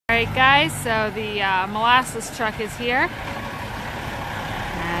Alright guys, so the molasses truck is here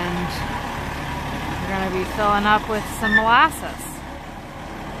and we're going to be filling up with some molasses.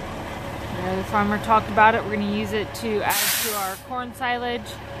 The farmer talked about it. We're going to use it to add to our corn silage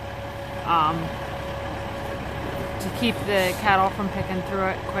to keep the cattle from picking through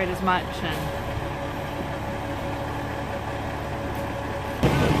it quite as much.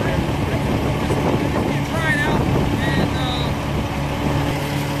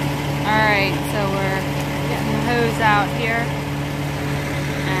 Alright, so we're getting the hose out here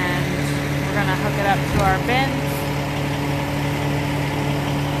and we're going to hook it up to our bins.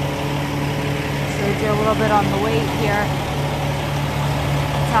 So we do a little bit on the weight here.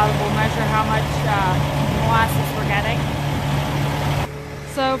 That's how we'll measure how much molasses we're getting.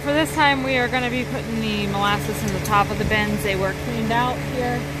 So for this time we are going to be putting the molasses in the top of the bins. They were cleaned out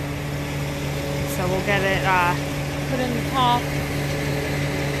here. So we'll get it put in the top.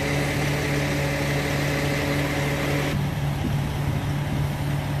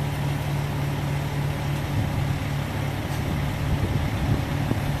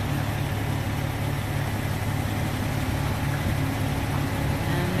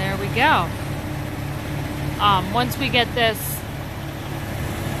 Go. Once we get this,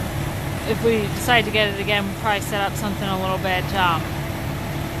 if we decide to get it again, we'll probably set up something a little bit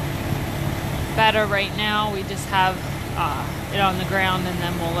better. Right now we just have it on the ground and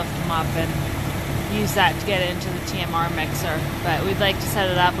then we'll lift them up and use that to get it into the TMR mixer. But we'd like to set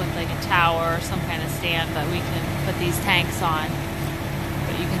it up with like a tower or some kind of stand that we can put these tanks on.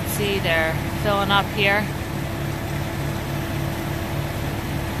 But you can see they're filling up here.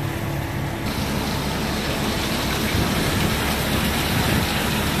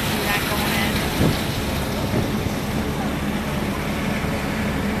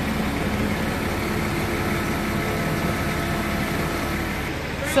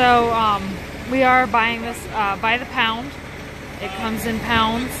 So we are buying this by the pound. It comes in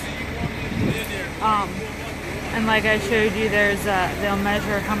pounds. And like I showed you, there's they'll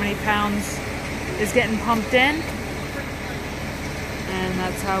measure how many pounds is getting pumped in. And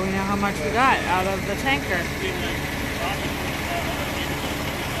that's how we know how much we got out of the tanker.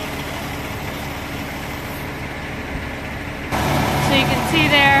 So you can see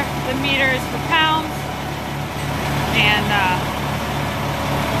there the meters for pounds. And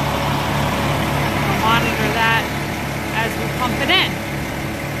monitor that as we pump it in.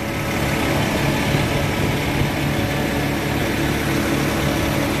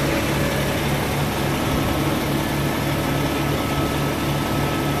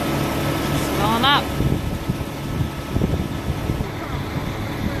 Just filling up.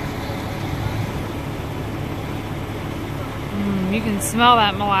 You can smell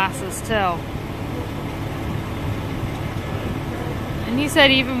that molasses too. And he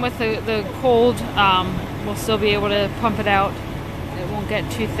said even with the cold, we'll still be able to pump it out. It won't get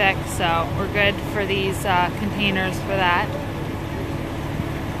too thick, so we're good for these containers for that.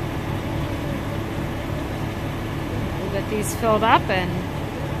 We'll get these filled up and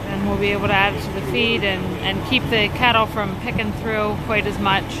then we'll be able to add it to the feed and keep the cattle from picking through quite as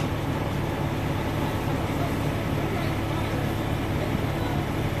much.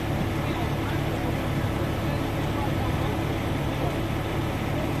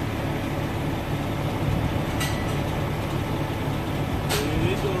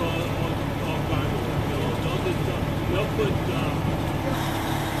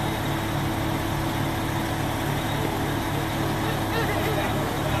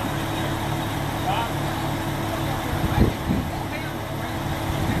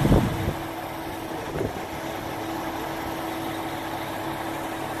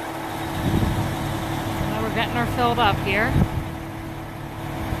 Getting her filled up here.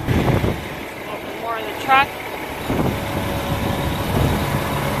 Open more of the truck.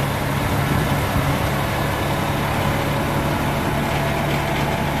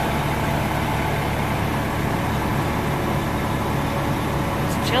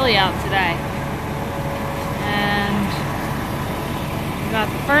 It's chilly out today. And we got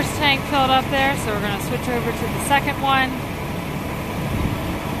the first tank filled up there, so we're going to switch over to the second one.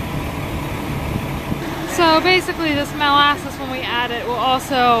 So basically this molasses, when we add it, will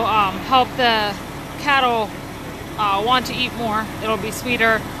also help the cattle want to eat more. It'll be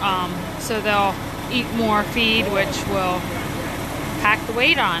sweeter, so they'll eat more feed, which will pack the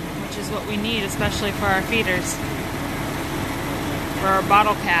weight on, which is what we need, especially for our feeders, for our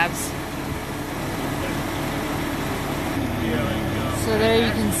bottle calves. So there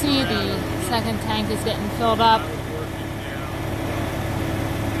you can see the second tank is getting filled up.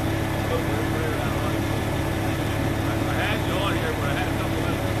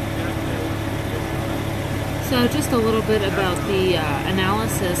 So just a little bit about the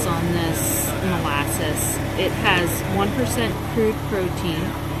analysis on this molasses. It has 1% crude protein,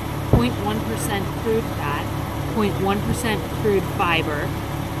 0.1% crude fat, 0.1% crude fiber,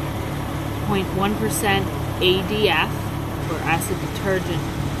 0.1% ADF, or acid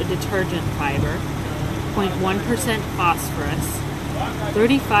detergent fiber, 0.1% phosphorus,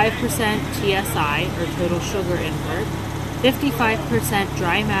 35% TSI, or total sugar invert, 55%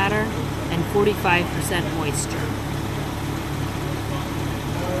 dry matter, and 45% moisture.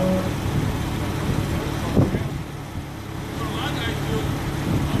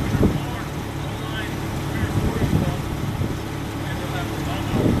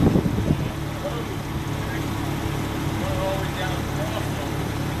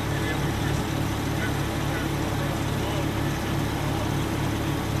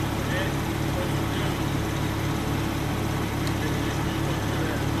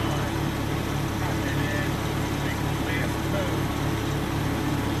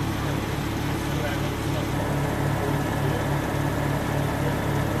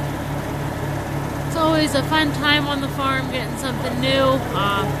 Always a fun time on the farm, getting something new,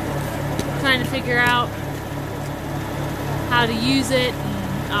 trying to figure out how to use it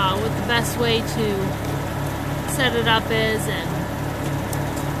and what the best way to set it up is. And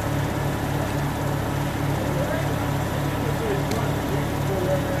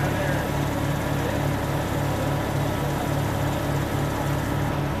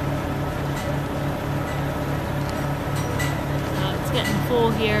it's getting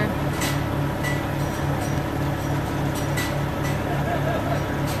full here.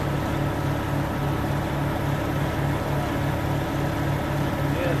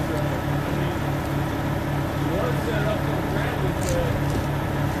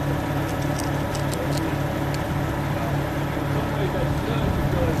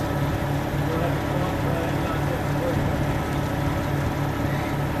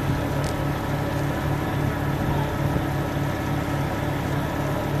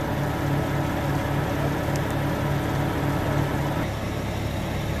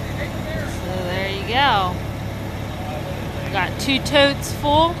 Go. Got 2 totes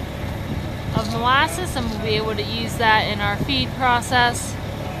full of molasses, and we'll be able to use that in our feed process.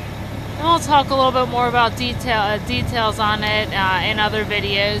 And we'll talk a little bit more about details on it in other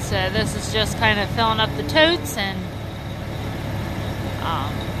videos. This is just kind of filling up the totes and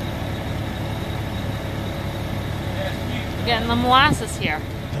getting the molasses here.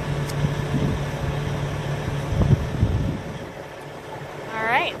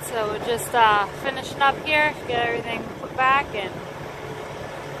 Alright, so we're just finishing up here, get everything put back, and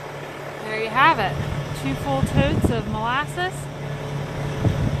there you have it. 2 full totes of molasses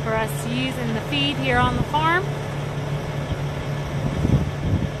for us to use in the feed here on the farm.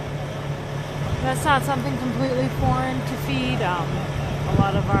 That's not something completely foreign to feed. A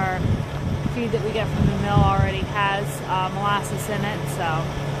lot of our feed that we get from the mill already has molasses in it, so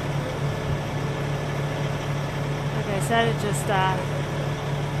like I said, it just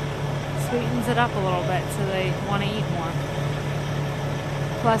sweetens it up a little bit so they want to eat more.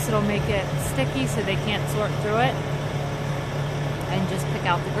 Plus it'll make it sticky so they can't sort through it and just pick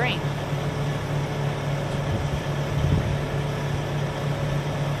out the grain.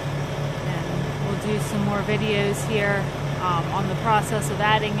 And we'll do some more videos here on the process of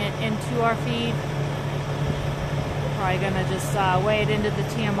adding it into our feed. We're probably going to just weigh it into the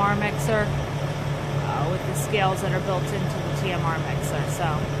TMR mixer with the scales that are built into the TMR mixer.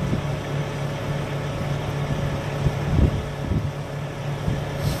 So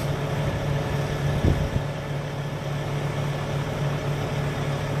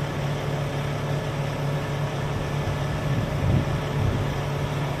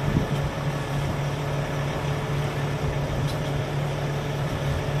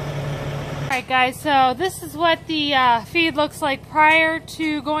alright guys, so this is what the feed looks like prior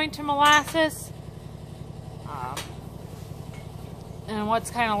to going to molasses. And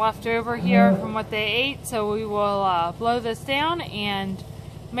what's kind of left over here from what they ate. So we will blow this down and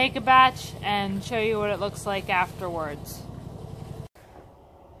make a batch and show you what it looks like afterwards.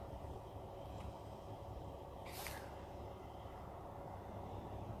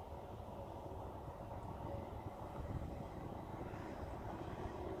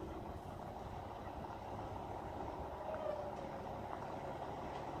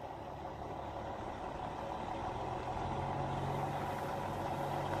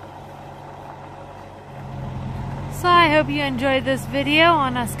 So I hope you enjoyed this video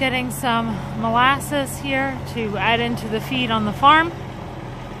on us getting some molasses here to add into the feed on the farm.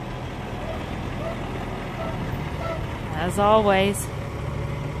 As always,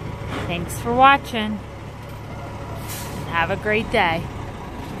 thanks for watching. Have a great day.